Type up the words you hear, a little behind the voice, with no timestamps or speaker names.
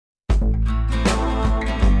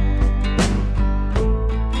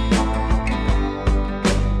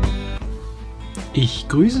Ich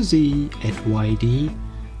grüße Sie at YD.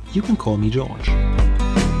 You can call me George.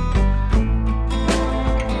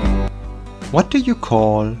 What do you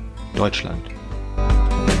call Deutschland?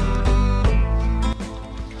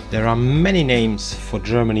 There are many names for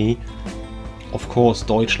Germany, of course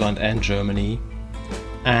Deutschland and Germany,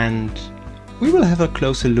 and we will have a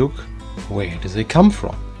closer look where do they come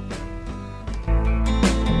from.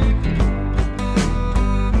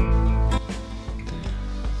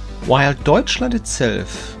 While Deutschland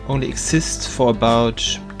itself only exists for about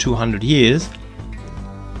 200 years,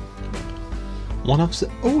 one of the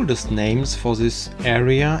oldest names for this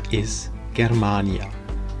area is Germania.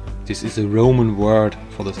 This is a Roman word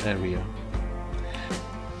for this area.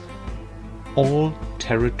 All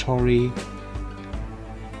territory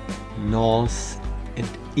north and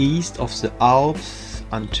east of the Alps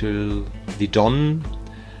until the Don,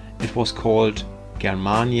 it was called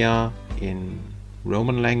Germania in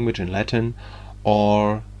Roman language and Latin,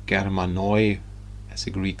 or Germanoi as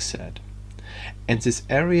the Greeks said. And this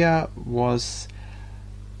area was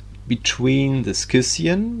between the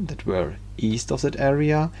Scythian, that were east of that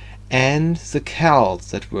area, and the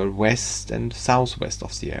Celts, that were west and southwest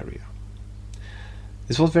of the area.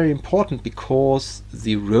 This was very important because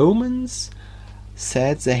the Romans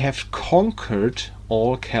said they have conquered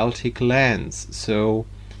all Celtic lands, so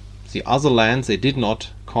the other lands they did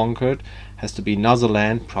not conquer has to be another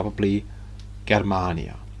land, probably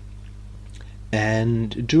Germania.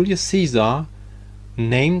 And Julius Caesar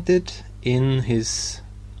named it in his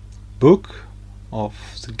book of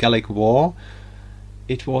the Gallic War.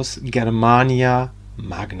 It was Germania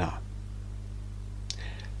Magna.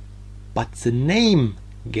 But the name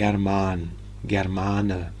German,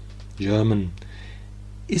 Germane, German,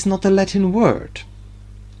 is not a Latin word.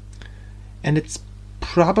 And it's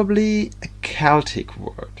probably a Celtic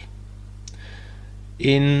word.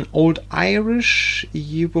 In Old Irish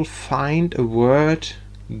you will find a word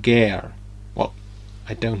Gair. Well,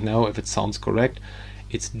 I don't know if it sounds correct.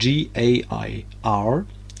 It's G-A-I-R,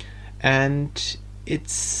 and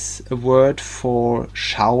it's a word for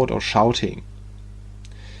shout or shouting.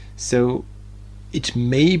 So it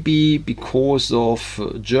may be because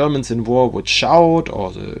of Germans in war would shout, or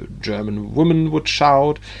the German woman would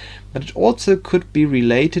shout, but it also could be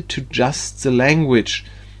related to just the language.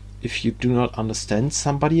 If you do not understand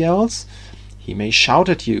somebody else, he may shout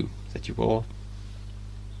at you that you will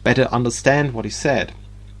better understand what he said.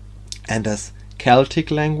 And as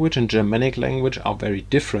Celtic language and Germanic language are very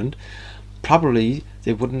different, probably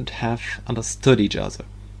they wouldn't have understood each other.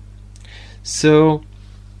 So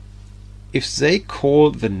if they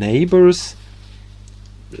call the neighbors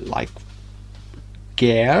like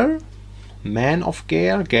Ger, man of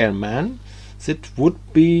Ger, Ger man, that would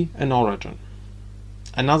be an origin.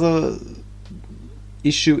 Another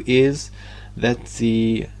issue is that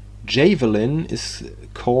the javelin is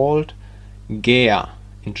called Gehr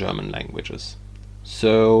in German languages.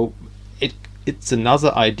 So it's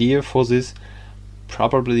another idea for this.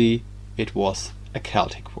 Probably it was a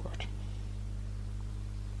Celtic word.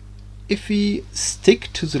 If we stick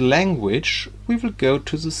to the language, we will go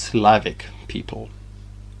to the Slavic people.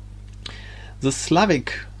 The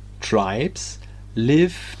Slavic tribes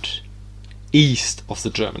lived east of the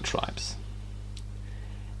German tribes.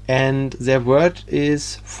 And their word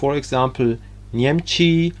is, for example,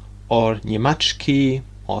 Niemcy or Njemacka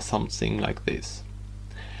or something like this.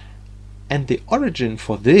 And the origin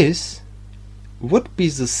for this would be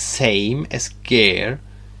the same as Ger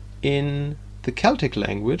in the Celtic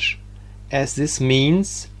language, as this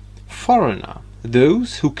means foreigner,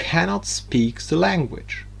 those who cannot speak the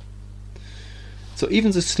language. So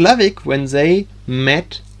even the Slavic, when they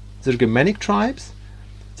met the Germanic tribes,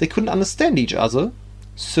 they couldn't understand each other,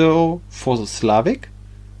 so for the Slavic,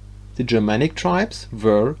 the Germanic tribes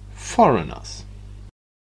were foreigners.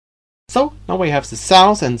 So now we have the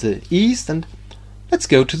south and the east, and let's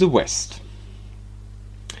go to the west.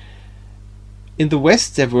 In the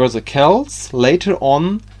west there were the Celts. Later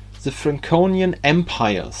on the Franconian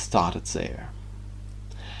Empire started there.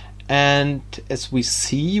 And as we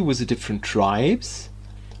see with the different tribes,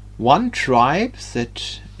 one tribe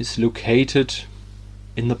that is located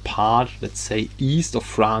in the part, let's say, east of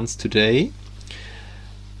France today,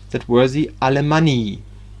 that were the Allemagne.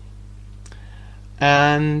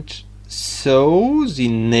 And so the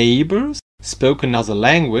neighbors spoke another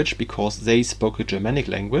language because they spoke a Germanic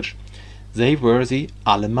language. They were the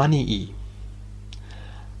Almanya.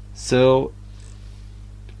 So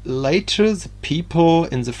later the people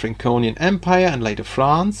in the Franconian Empire and later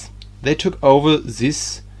France, they took over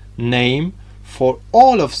this name for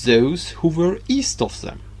all of those who were east of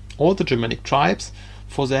them. All the Germanic tribes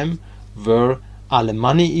for them were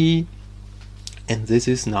Allemanii, and this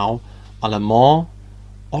is now Allemand,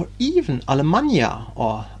 or even Almanya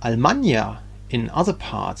or Almanya in other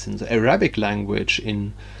parts, in the Arabic language,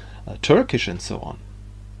 in Turkish and so on.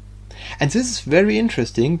 And this is very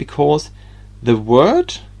interesting because the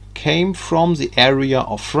word came from the area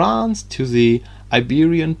of France to the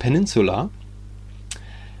Iberian Peninsula,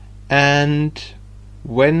 and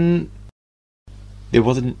when there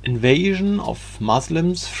was an invasion of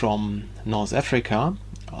Muslims from North Africa,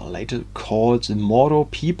 later called the Moro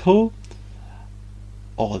people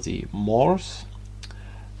or the Moors,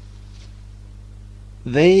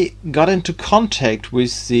 they got into contact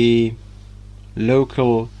with the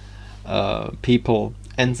local people,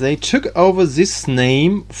 and they took over this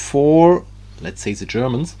name for, let's say, the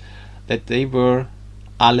Germans, that they were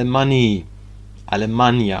Allemagne,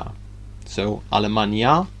 Almanya. So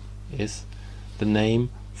Almanya is the name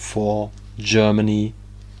for Germany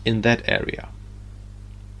in that area.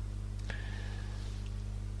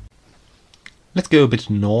 Let's go a bit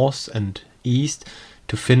north and east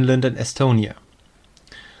to Finland and Estonia.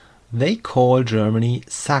 They call Germany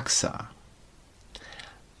Saksa.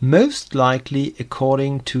 Most likely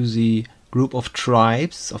according to the group of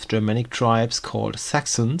tribes, of Germanic tribes called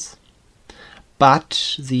Saxons.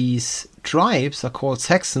 But these tribes are called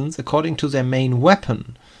Saxons according to their main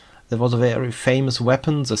weapon. There was a very famous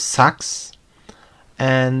weapon, the sax,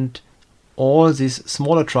 and all these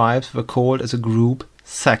smaller tribes were called as a group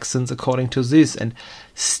Saxons according to this. And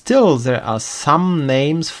still there are some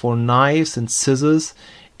names for knives and scissors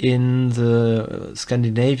in the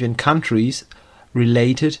Scandinavian countries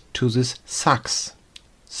related to this sax.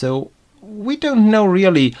 So we don't know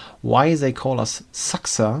really why they call us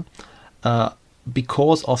Saksa,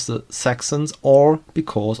 because of the Saxons or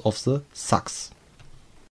because of the sax.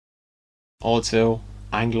 Also,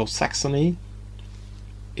 Anglo-Saxony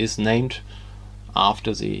is named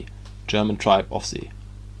after the German tribe of the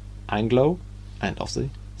Anglo and of the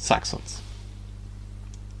Saxons.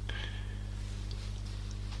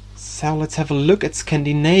 So let's have a look at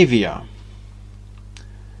Scandinavia.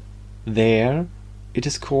 There it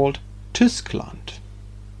is called Tyskland,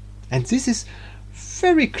 and this is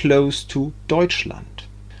very close to Deutschland,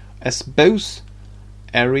 as both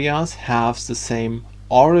areas have the same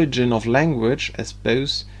origin of language, as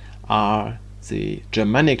both are the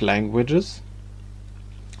Germanic languages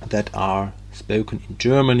that are spoken in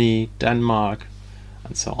Germany, Denmark,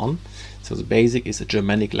 and so on. So the basic is a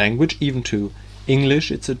Germanic language. Even to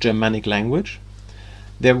English it's a Germanic language.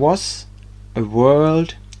 There was a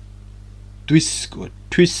word Twisk or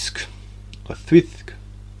Twisk or Thwisk,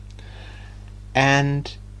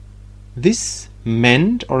 and this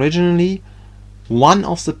meant originally one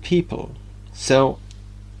of the people. So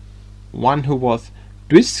one who was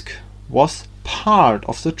Twisk was part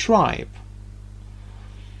of the tribe.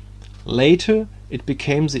 Later it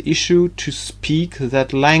became the issue to speak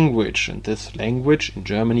that language, and this language in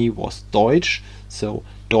Germany was Deutsch. So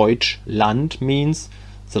Deutschland means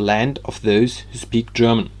the land of those who speak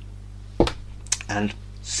German. And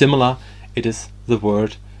similar it is the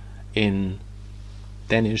word in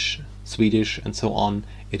Danish, Swedish and so on.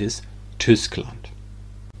 It is Tyskland.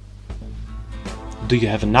 Do you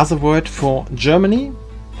have another word for Germany?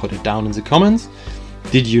 Put it down in the comments.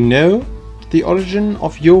 Did you know the origin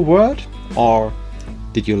of your word, or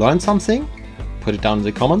did you learn something? Put it down in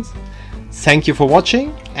the comments. Thank you for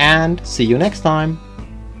watching and see you next time.